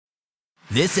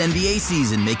This NBA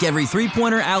season, make every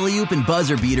three-pointer, alley-oop, and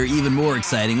buzzer beater even more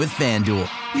exciting with FanDuel.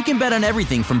 You can bet on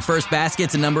everything from first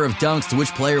basket to number of dunks to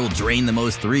which player will drain the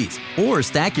most threes. Or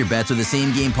stack your bets with the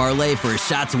same-game parlay for a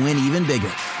shot to win even bigger.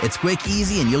 It's quick,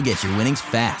 easy, and you'll get your winnings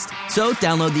fast. So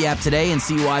download the app today and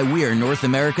see why we're North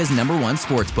America's #1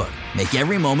 sportsbook. Make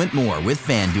every moment more with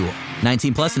FanDuel.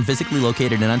 19 plus and physically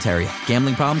located in Ontario.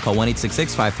 Gambling problem? Call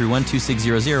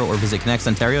 1-866-531-2600 or visit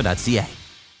connectsontario.ca.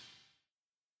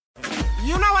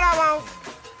 You know what I want?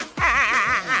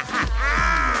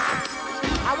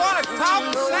 I want to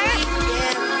talk sex.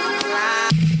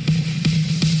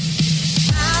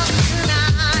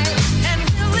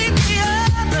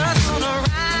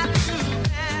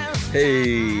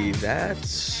 Hey,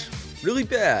 that's really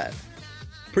bad.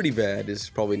 Pretty bad is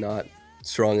probably not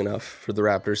strong enough for the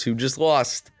Raptors, who just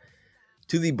lost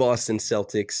to the Boston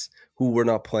Celtics, who were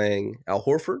not playing Al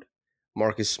Horford,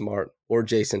 Marcus Smart, or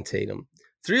Jason Tatum.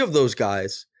 Three of those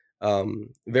guys,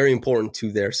 very important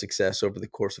to their success over the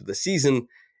course of the season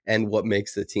and what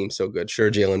makes the team so good. Sure,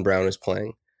 Jaylen Brown is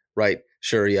playing, right?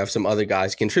 Sure, you have some other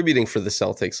guys contributing for the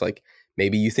Celtics, like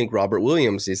maybe you think Robert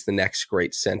Williams is the next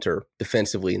great center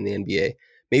defensively in the NBA.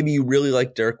 Maybe you really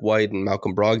like Derek White and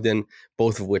Malcolm Brogdon,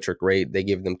 both of which are great. They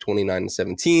give them 29 and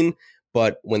 17,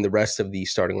 but when the rest of the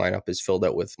starting lineup is filled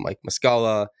out with Mike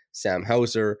Muscala, Sam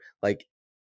Hauser, like,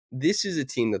 this is a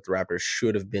team that the Raptors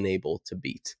should have been able to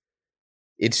beat.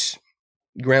 It's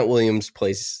Grant Williams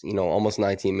plays, almost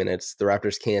 19 minutes. The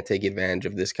Raptors can't take advantage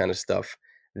of this kind of stuff.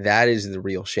 That is the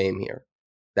real shame here.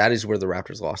 That is where the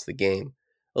Raptors lost the game.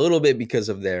 A little bit because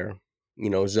of their,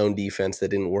 zone defense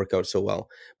that didn't work out so well.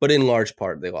 But in large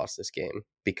part, they lost this game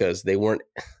because they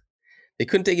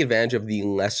couldn't take advantage of the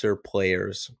lesser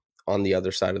players on the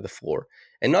other side of the floor.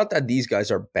 And not that these guys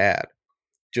are bad.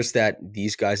 Just that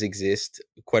these guys exist,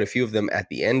 quite a few of them, at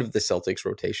the end of the Celtics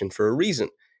rotation for a reason.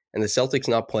 And the Celtics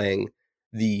not playing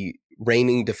the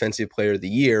reigning defensive player of the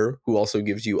year, who also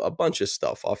gives you a bunch of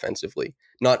stuff offensively.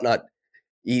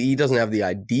 He doesn't have the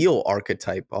ideal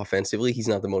archetype offensively. He's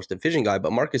not the most efficient guy,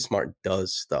 but Marcus Smart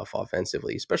does stuff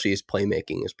offensively, especially his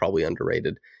playmaking is probably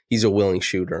underrated. He's a willing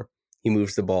shooter. He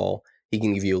moves the ball. He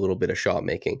can give you a little bit of shot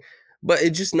making. But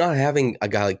it's just not having a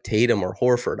guy like Tatum or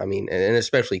Horford. I mean, and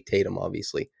especially Tatum,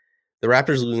 obviously. The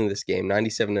Raptors losing this game,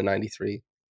 97-93.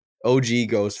 OG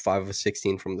goes 5 of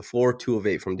 16 from the floor, 2 of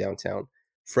 8 from downtown.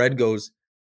 Fred goes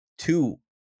 2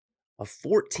 of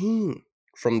 14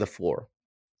 from the floor,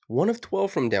 1 of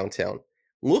 12 from downtown.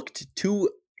 Looked to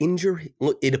injure.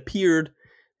 It appeared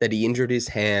that he injured his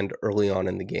hand early on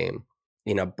in the game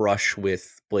in a brush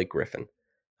with Blake Griffin.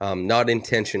 Not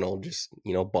intentional, just,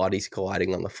 bodies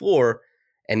colliding on the floor.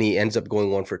 And he ends up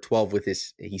going 1 for 12 with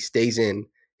he stays in.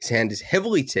 His hand is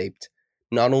heavily taped.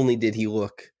 Not only did he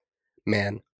look,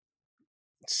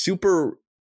 super,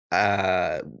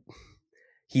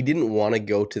 he didn't want to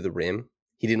go to the rim.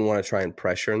 He didn't want to try and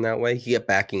pressure in that way. He kept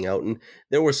backing out. And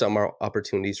there were some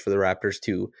opportunities for the Raptors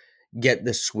to get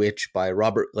the switch by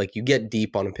Robert. Like, you get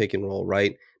deep on a pick and roll,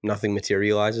 right? Nothing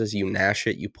materializes. You nash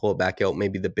it. You pull it back out.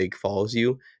 Maybe the big follows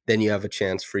you. Then you have a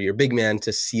chance for your big man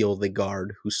to seal the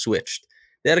guard who switched.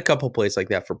 They had a couple plays like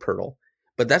that for Pirtle.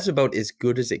 But that's about as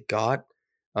good as it got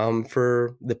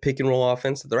for the pick and roll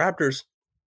offense. The Raptors,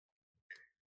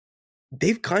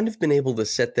 they've kind of been able to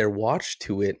set their watch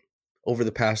to it over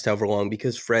the past however long,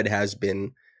 because Fred has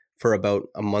been for about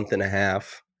a month and a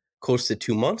half, close to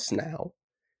 2 months now.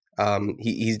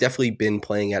 He's definitely been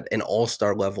playing at an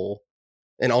all-star level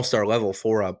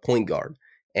for a point guard.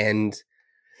 And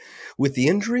with the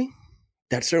injury,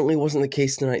 that certainly wasn't the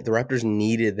case tonight. The Raptors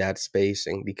needed that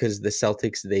spacing because the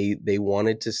Celtics, they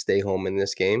wanted to stay home in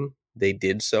this game. They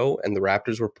did so, and the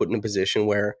Raptors were put in a position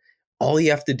where all you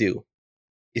have to do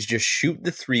is just shoot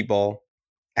the 3 ball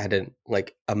at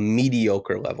a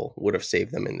mediocre level would have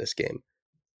saved them in this game.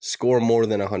 Score more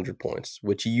than 100 points,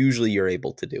 which usually you're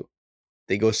able to do.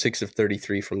 They go 6 of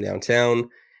 33 from downtown.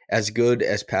 As good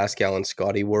as Pascal and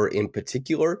Scottie were in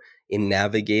particular in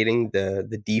navigating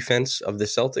the defense of the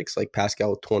Celtics, like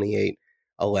Pascal 28,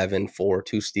 11, 4,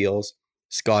 2 steals.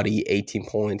 Scottie 18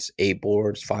 points, 8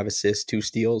 boards, 5 assists, 2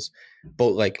 steals.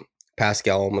 Both like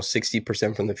Pascal almost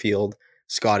 60% from the field.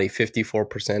 Scottie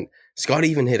 54%. Scottie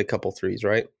even hit a couple threes,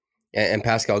 right? And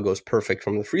Pascal goes perfect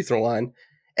from the free throw line.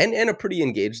 And a pretty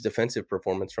engaged defensive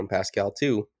performance from Pascal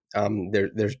too.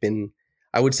 There's been,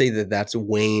 I would say that's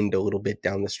waned a little bit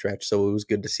down the stretch, so it was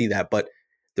good to see that. But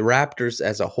the Raptors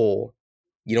as a whole,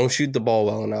 you don't shoot the ball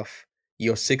well enough.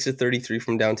 You go 6 of 33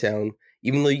 from downtown,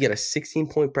 even though you get a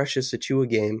 16-point Precious Achiuwa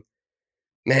game.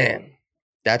 Man,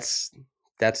 that's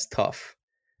tough.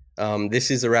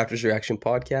 This is the Raptors Reaction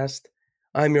Podcast.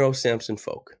 I'm your host, Samson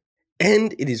Folk.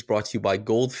 And it is brought to you by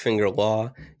Goldfinger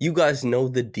Law. You guys know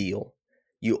the deal.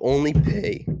 You only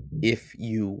pay if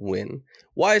you win.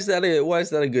 Why is that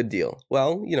a good deal?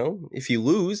 Well, if you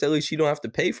lose, at least you don't have to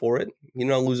pay for it. You're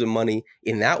not losing money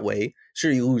in that way.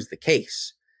 Sure, you lose the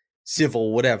case.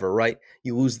 Civil, whatever, right?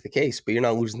 You lose the case, but you're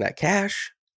not losing that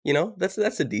cash.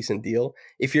 That's a decent deal.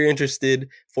 If you're interested,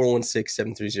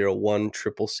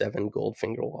 416-730-1777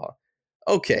 Goldfinger Law.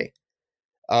 Okay.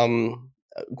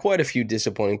 Quite a few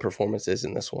disappointing performances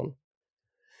in this one.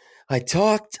 I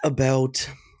talked about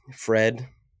Fred.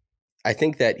 I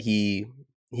think that he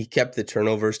kept the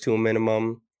turnovers to a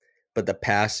minimum, but the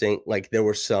passing, like there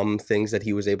were some things that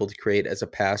he was able to create as a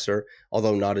passer,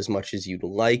 although not as much as you'd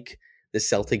like. The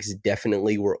Celtics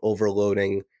definitely were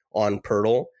overloading on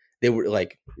Pirtle. They were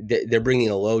like, they're bringing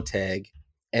a low tag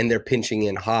and they're pinching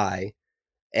in high,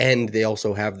 and they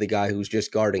also have the guy who's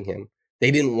just guarding him.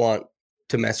 They didn't want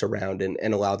to mess around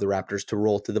and allow the Raptors to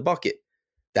roll to the bucket.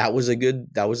 That was a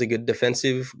good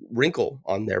defensive wrinkle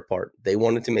on their part. They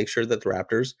wanted to make sure that the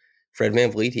Raptors, Fred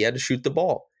VanVleet, he had to shoot the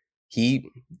ball. He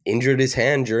injured his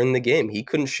hand during the game. He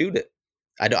couldn't shoot it.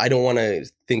 I don't want to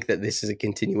think that this is a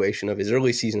continuation of his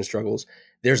early season struggles.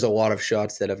 There's a lot of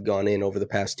shots that have gone in over the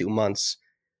past 2 months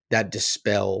that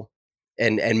dispel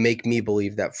and make me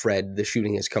believe that Fred, the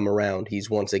shooting has come around. He's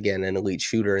once again an elite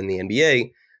shooter in the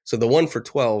NBA. So the 1 for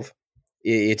 12,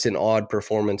 it's an odd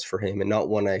performance for him and not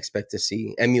one I expect to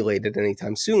see emulated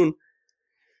anytime soon.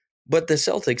 But the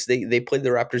Celtics, they played the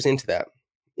Raptors into that.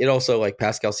 It also, like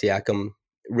Pascal Siakam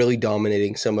really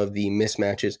dominating some of the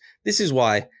mismatches. This is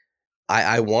why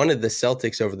I wanted the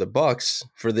Celtics over the Bucks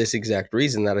for this exact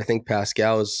reason, that I think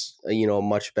Pascal is a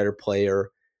much better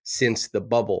player since the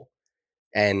bubble.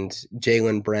 And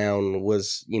Jaylen Brown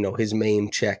was, his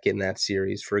main check in that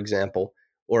series, for example.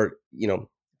 Or,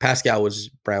 Pascal was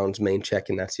Brown's main check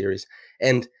in that series.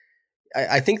 And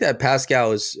I think that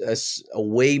Pascal is a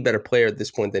way better player at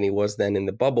this point than he was then in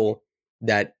the bubble,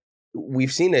 that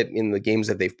we've seen it in the games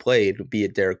that they've played, be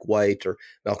it Derek White or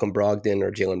Malcolm Brogdon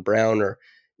or Jaylen Brown or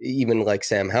even like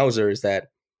Sam Hauser, is that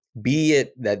be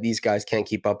it that these guys can't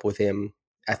keep up with him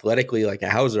athletically like a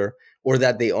Hauser, or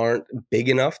that they aren't big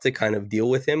enough to kind of deal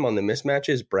with him on the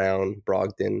mismatches, Brown,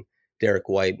 Brogdon, Derek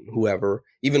White, whoever,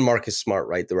 even Marcus Smart,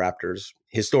 right? The Raptors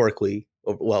historically,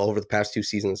 over the past 2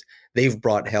 seasons, they've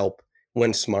brought help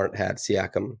when Smart had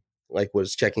Siakam, like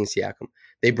was checking Siakam.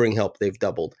 They bring help, they've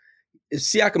doubled.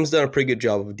 Siakam's done a pretty good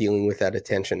job of dealing with that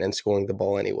attention and scoring the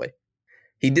ball anyway.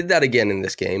 He did that again in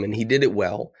this game, and he did it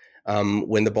well.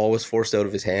 When the ball was forced out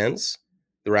of his hands,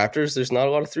 the Raptors, there's not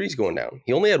a lot of threes going down.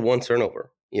 He only had 1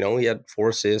 turnover. He had 4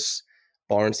 assists.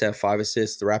 Barnes had 5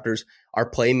 assists. The Raptors are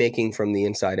playmaking from the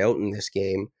inside out in this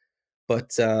game,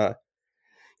 but you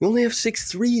only have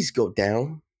 6 threes go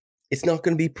down. It's not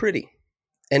going to be pretty.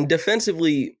 And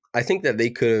defensively, I think that they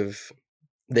could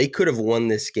have won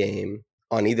this game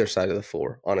on either side of the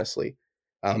floor, honestly.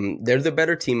 They're the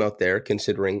better team out there,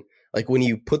 considering, like, when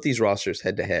you put these rosters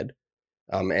head to head,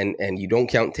 and you don't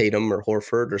count Tatum or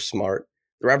Horford or Smart,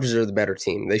 the Raptors are the better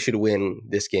team. They should win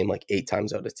this game like 8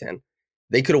 times out of 10.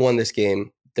 They could have won this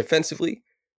game defensively.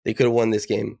 They could have won this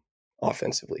game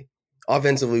offensively.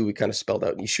 Offensively, we kind of spelled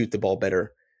out, you shoot the ball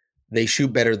better. They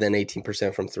shoot better than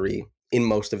 18% from 3 in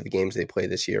most of the games they play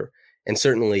this year. And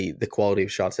certainly the quality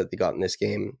of shots that they got in this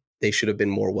game, they should have been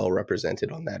more well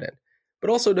represented on that end. But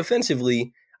also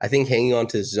defensively, I think hanging on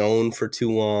to zone for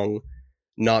too long,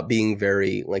 not being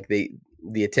very, like,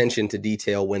 the attention to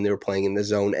detail when they were playing in the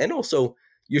zone. And also,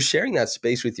 you're sharing that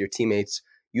space with your teammates.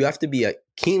 You have to be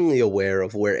keenly aware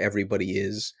of where everybody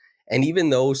is. And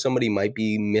even though somebody might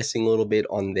be missing a little bit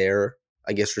on their,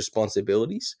 I guess,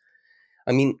 responsibilities,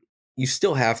 I mean, you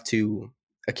still have to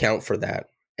account for that.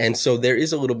 And so there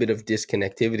is a little bit of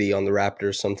disconnectivity on the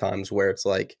Raptors sometimes, where it's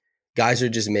like guys are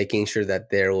just making sure that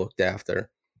they're looked after.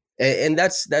 And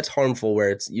that's harmful,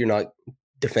 where you're not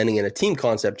defending in a team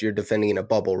concept, you're defending in a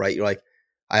bubble, right? You're like,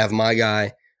 I have my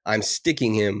guy, I'm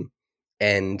sticking him.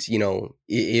 And,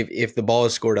 if the ball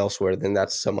is scored elsewhere, then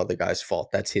that's some other guy's fault.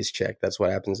 That's his check. That's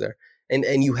what happens there.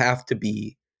 And you have to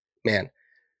be, man,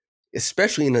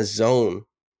 especially in a zone,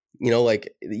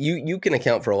 like you can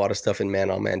account for a lot of stuff in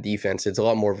man-on-man defense. It's a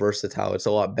lot more versatile. It's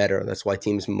a lot better. That's why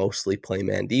teams mostly play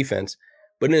man defense.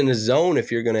 But in a zone,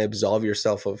 if you're going to absolve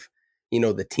yourself of,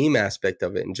 the team aspect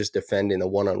of it and just defend in a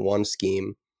one-on-one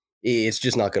scheme, it's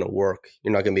just not going to work.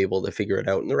 You're not going to be able to figure it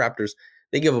out. And the Raptors,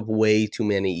 they give up way too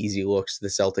many easy looks to the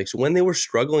Celtics when they were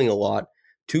struggling a lot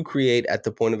to create at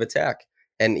the point of attack.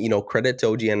 And, credit to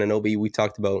OG Anunoby. We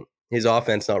talked about his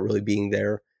offense not really being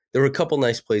there. There were a couple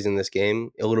nice plays in this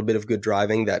game, a little bit of good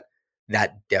driving that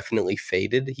definitely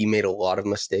faded. He made a lot of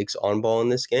mistakes on ball in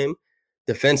this game.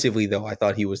 Defensively, though, I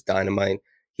thought he was dynamite.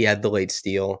 He had the late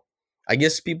steal. I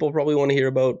guess people probably want to hear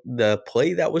about the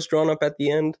play that was drawn up at the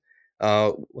end.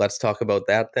 Let's talk about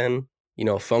that then.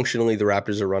 Functionally, the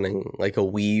Raptors are running like a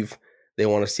weave. They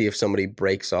want to see if somebody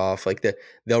breaks off. Like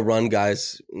they'll run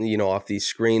guys, off these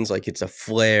screens like it's a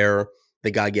flare.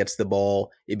 The guy gets the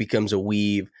ball. It becomes a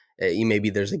weave. Maybe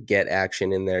there's a get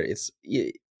action in there.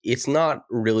 It's not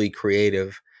really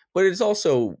creative, but it's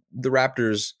also the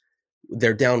Raptors.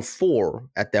 They're down 4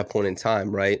 at that point in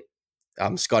time, right?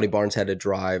 Scotty Barnes had a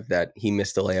drive that he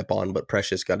missed a layup on, but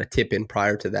Precious got a tip in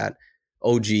prior to that.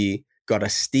 OG got a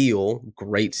steal,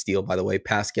 great steal, by the way.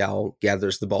 Pascal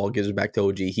gathers the ball, gives it back to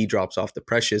OG. He drops off to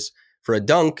Precious for a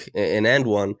dunk, an and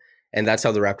one, and that's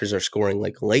how the Raptors are scoring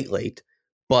like late.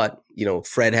 But,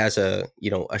 Fred has a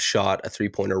shot, a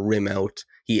three-pointer rim out.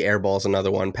 He airballs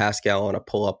another one. Pascal on a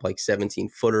pull-up like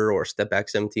 17-footer or step-back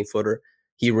 17-footer.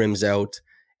 He rims out.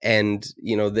 And,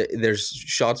 there's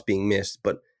shots being missed.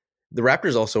 But the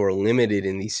Raptors also are limited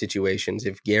in these situations.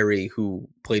 If Gary, who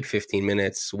played 15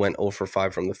 minutes, went 0 for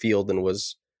 5 from the field and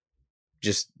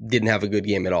didn't have a good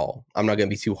game at all. I'm not going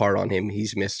to be too hard on him.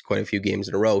 He's missed quite a few games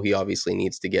in a row. He obviously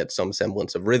needs to get some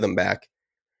semblance of rhythm back.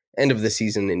 End of the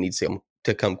season, it needs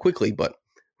to come quickly. But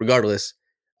regardless,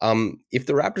 if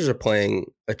the Raptors are playing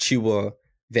Achiuwa,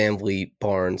 VanVleet,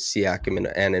 Barnes, Siakam,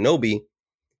 and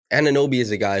Anunoby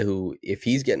is a guy who, if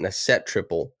he's getting a set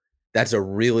triple, that's a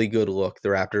really good look. The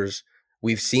Raptors,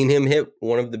 we've seen him hit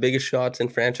one of the biggest shots in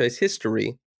franchise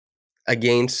history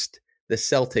against the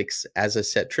Celtics as a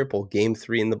set triple, game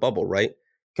 3 in the bubble, right?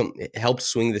 It helped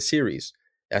swing the series.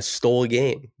 Stole a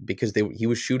game because he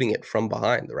was shooting it from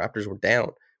behind. The Raptors were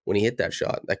down when he hit that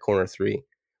shot, that corner 3.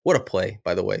 What a play,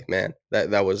 by the way, man.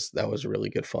 That was really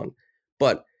good fun.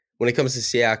 But when it comes to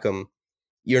Siakam,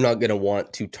 you're not going to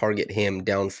want to target him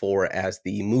down 4 as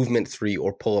the movement 3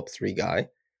 or pull-up 3 guy.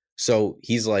 So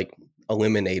he's like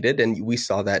eliminated, and we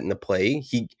saw that in the play.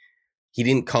 He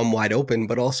didn't come wide open,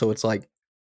 but also it's like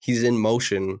he's in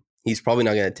motion. He's probably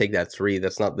not going to take that 3.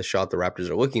 That's not the shot the Raptors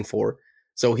are looking for.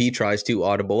 So he tries to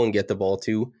audible and get the ball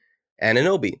to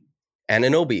Anunoby.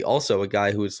 Anunoby, also a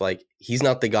guy who's like, he's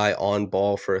not the guy on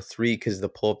ball for a 3 because the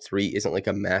pull-up 3 isn't like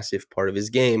a massive part of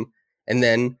his game. And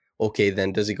then,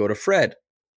 then does he go to Fred,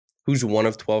 who's 1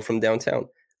 of 12 from downtown?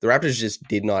 The Raptors just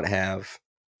did not have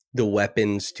the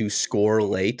weapons to score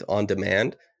late on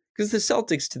demand, because the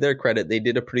Celtics, to their credit, they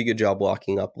did a pretty good job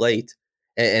locking up late,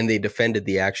 and they defended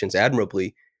the actions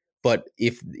admirably. But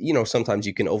if, sometimes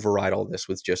you can override all this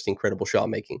with just incredible shot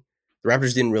making. The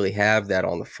Raptors didn't really have that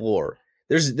on the floor.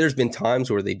 There's been times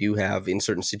where they do have, in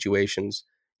certain situations,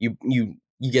 you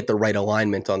get the right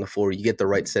alignment on the floor, you get the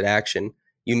right set action,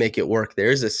 you make it work.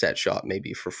 There's a set shot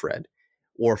maybe for Fred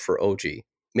or for OG.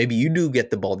 Maybe you do get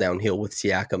the ball downhill with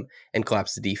Siakam and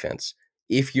collapse the defense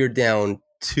if you're down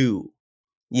 2,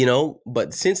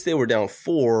 but since they were down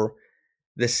 4,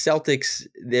 the Celtics,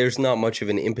 there's not much of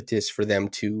an impetus for them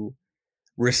to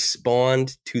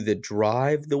respond to the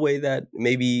drive the way that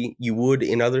maybe you would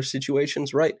in other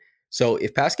situations, right? So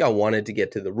if Pascal wanted to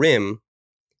get to the rim,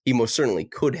 he most certainly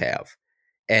could have.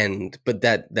 But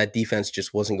that defense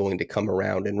just wasn't going to come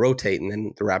around and rotate, and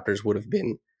then the Raptors would have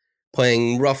been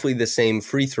playing roughly the same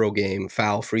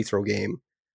foul free throw game,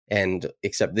 and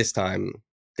except this time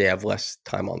they have less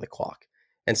time on the clock.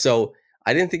 And so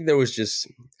I didn't think there was just,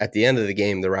 at the end of the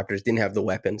game, the Raptors didn't have the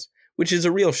weapons, which is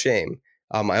a real shame.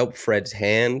 I hope Fred's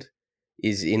hand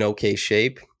is in okay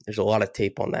shape. There's a lot of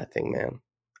tape on that thing, man.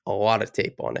 A lot of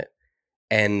tape on it.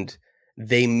 And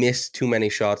they missed too many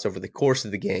shots over the course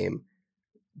of the game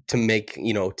to make,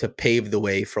 to pave the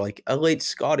way for like a late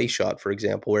Scotty shot, for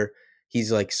example, where he's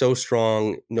like so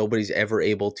strong, nobody's ever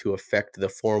able to affect the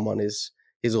form on his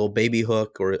little baby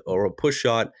hook or a push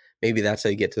shot. Maybe that's how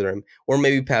you get to the rim. Or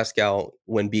maybe Pascal,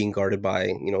 when being guarded by,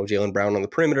 Jaylen Brown on the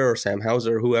perimeter or Sam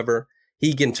Hauser or whoever,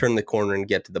 he can turn the corner and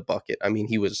get to the bucket. I mean,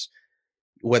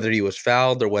 whether he was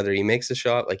fouled or whether he makes a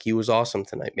shot, like, he was awesome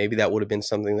tonight. Maybe that would have been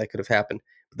something that could have happened.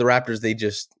 But the Raptors, they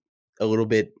just a little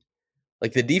bit,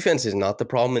 like, the defense is not the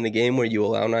problem in the game where you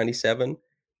allow 97,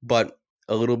 but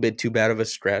a little bit too bad of a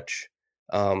stretch.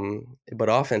 But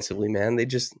offensively, man,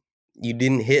 you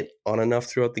didn't hit on enough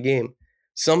throughout the game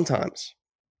sometimes.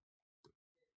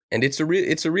 And it's a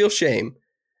real shame,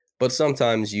 but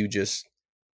sometimes you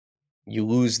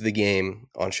lose the game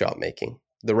on shot making.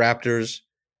 The Raptors,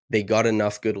 they got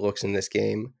enough good looks in this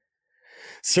game,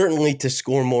 certainly to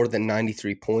score more than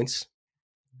 93 points,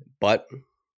 but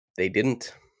they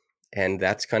didn't. And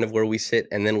that's kind of where we sit.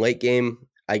 And then late game,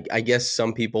 I guess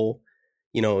some people,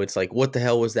 it's like, what the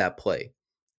hell was that play?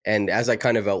 And as I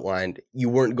kind of outlined, you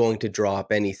weren't going to draw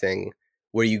up anything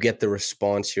where you get the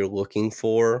response you're looking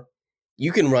for,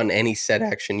 You can run any set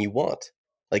action you want,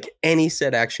 like any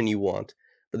set action you want.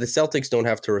 But the Celtics don't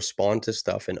have to respond to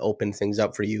stuff and open things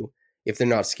up for you if they're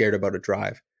not scared about a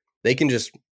drive. They can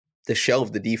just, the shell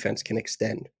of the defense can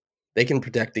extend. They can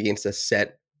protect against a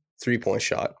set 3-point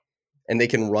shot, and they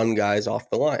can run guys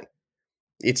off the line.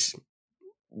 It's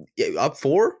up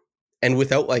 4, and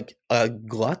without like a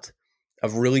glut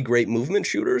of really great movement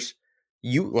shooters,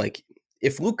 you like,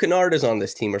 if Luke Kennard is on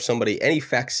this team or somebody, any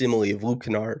facsimile of Luke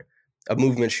Kennard, a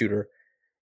movement shooter,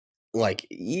 like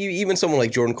even someone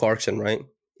like Jordan Clarkson, right?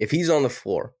 If he's on the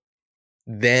floor,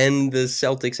 then the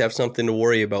Celtics have something to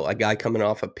worry about, a guy coming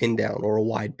off a pin down or a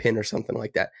wide pin or something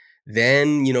like that.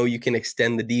 Then, you can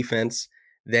extend the defense.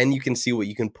 Then you can see what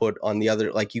you can put on the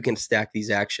other, like you can stack these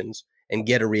actions and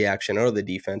get a reaction out of the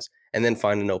defense and then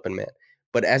find an open man.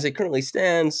 But as it currently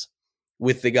stands,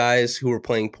 with the guys who are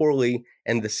playing poorly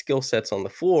and the skill sets on the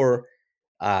floor,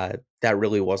 that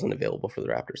really wasn't available for the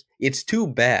Raptors. It's too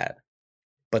bad,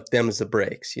 but them's the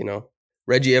breaks,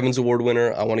 Reggie Evans Award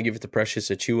winner, I want to give it to Precious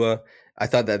Achiuwa. I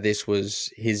thought that this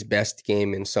was his best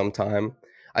game in some time.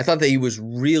 I thought that he was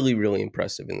really, really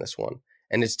impressive in this one.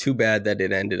 And it's too bad that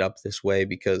it ended up this way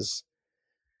because,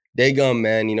 daggum,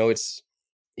 man,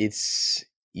 it's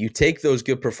you take those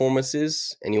good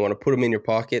performances and you want to put them in your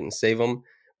pocket and save them.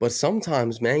 But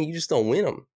sometimes, man, you just don't win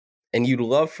them. And you'd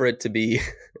love for it to be,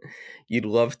 you'd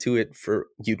love for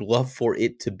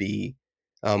it to be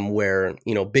where,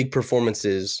 big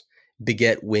performances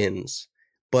beget wins.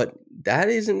 But that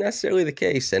isn't necessarily the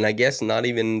case. And I guess not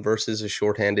even versus a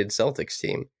shorthanded Celtics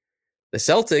team. The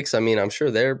Celtics, I'm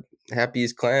sure they're happy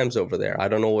as clams over there. I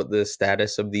don't know what the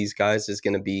status of these guys is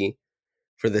going to be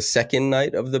for the second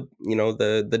night of the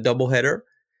doubleheader.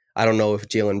 I don't know if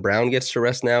Jaylen Brown gets to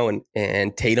rest now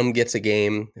and Tatum gets a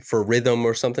game for rhythm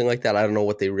or something like that. I don't know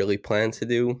what they really plan to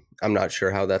do. I'm not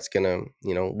sure how that's going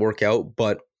to, work out.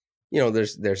 But,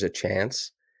 there's a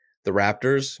chance. The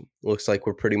Raptors, looks like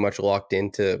we're pretty much locked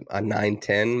into a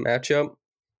 9-10 matchup.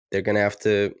 They're going to have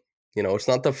to, it's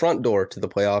not the front door to the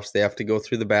playoffs. They have to go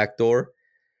through the back door.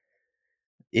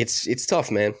 It's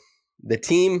tough, man. The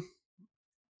team,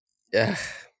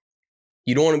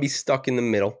 you don't want to be stuck in the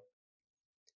middle.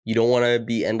 You don't want to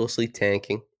be endlessly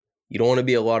tanking. You don't want to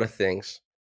be a lot of things.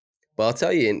 But I'll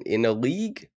tell you, in a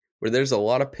league where there's a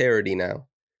lot of parity now,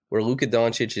 where Luka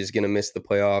Doncic is going to miss the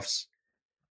playoffs,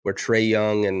 where Trae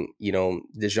Young and,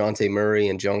 DeJounte Murray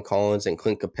and John Collins and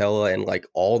Clint Capella and like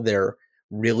all their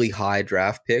really high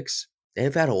draft picks,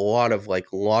 they've had a lot of like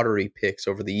lottery picks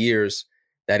over the years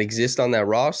that exist on that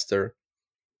roster,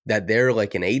 that they're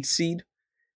like an 8 seed,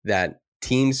 that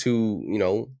teams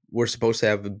who, were supposed to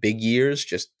have big years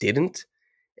just didn't.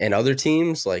 And other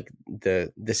teams, like the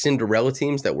Cinderella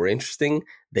teams that were interesting,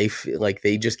 they feel like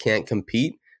they just can't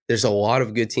compete. There's a lot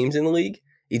of good teams in the league.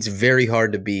 It's very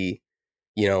hard to be,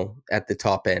 at the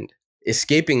top end.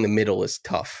 Escaping the middle is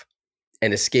tough.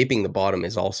 And escaping the bottom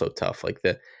is also tough. Like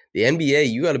the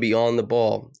NBA, you got to be on the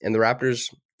ball. And the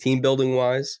Raptors, team building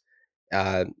wise,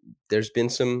 there's been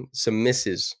some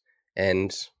misses.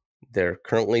 And they're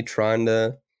currently trying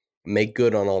to make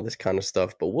good on all this kind of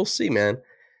stuff. But we'll see, man.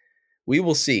 We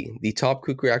will see. The top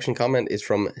quick reaction comment is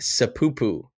from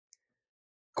Shepoopoo.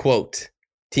 Quote,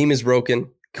 team is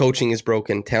broken. Coaching is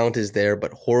broken. Talent is there,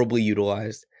 but horribly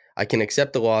utilized. I can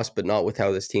accept the loss, but not with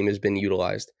how this team has been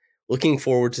utilized. Looking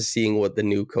forward to seeing what the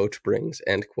new coach brings.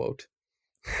 End quote.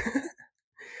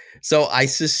 So I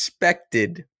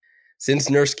suspected,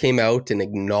 since Nurse came out and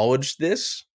acknowledged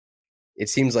this, it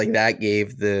seems like that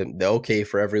gave the okay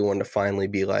for everyone to finally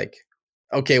be like,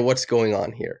 okay, what's going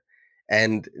on here?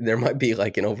 And there might be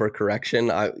like an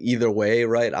overcorrection either way,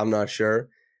 right? I'm not sure.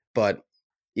 But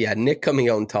yeah, Nick coming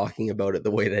out and talking about it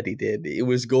the way that he did, it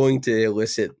was going to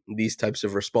elicit these types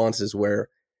of responses where,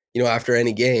 after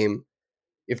any game,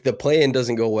 if the play-in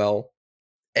doesn't go well,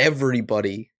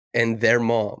 everybody and their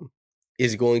mom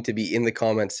is going to be in the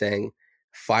comments saying,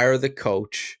 fire the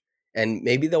coach. And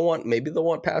maybe they'll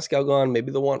want Pascal gone,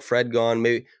 maybe they'll want Fred gone,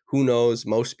 maybe, who knows?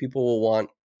 Most people will want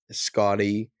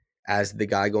Scotty as the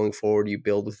guy going forward. You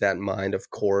build with that in mind, of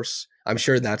course. I'm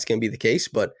sure that's going to be the case,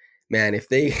 but man, if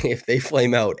they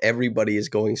flame out, everybody is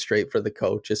going straight for the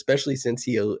coach, especially since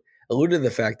he alluded to the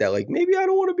fact that like, maybe I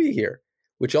don't want to be here,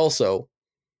 which also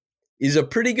is a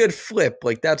pretty good flip.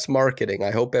 Like, that's marketing.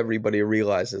 I hope everybody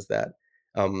realizes that.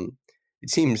 It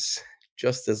seems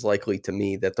just as likely to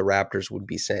me that the Raptors would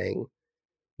be saying,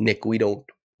 Nick, we don't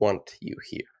want you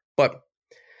here. But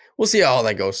we'll see how all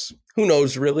that goes. Who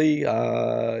knows, really?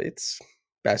 It's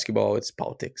basketball, it's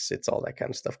politics, it's all that kind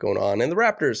of stuff going on. And the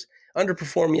Raptors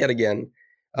underperform yet again.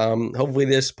 Hopefully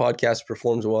this podcast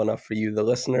performs well enough for you, the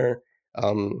listener.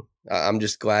 I'm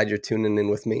just glad you're tuning in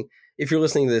with me. If you're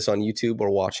listening to this on YouTube or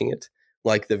watching it,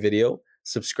 like the video,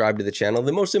 subscribe to the channel.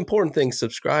 The most important thing,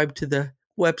 subscribe to the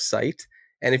website.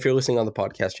 And if you're listening on the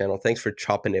podcast channel, thanks for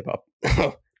chopping it up.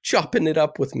 Chopping it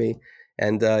up with me.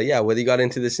 And whether you got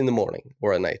into this in the morning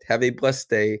or at night, have a blessed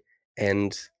day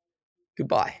and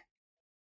goodbye.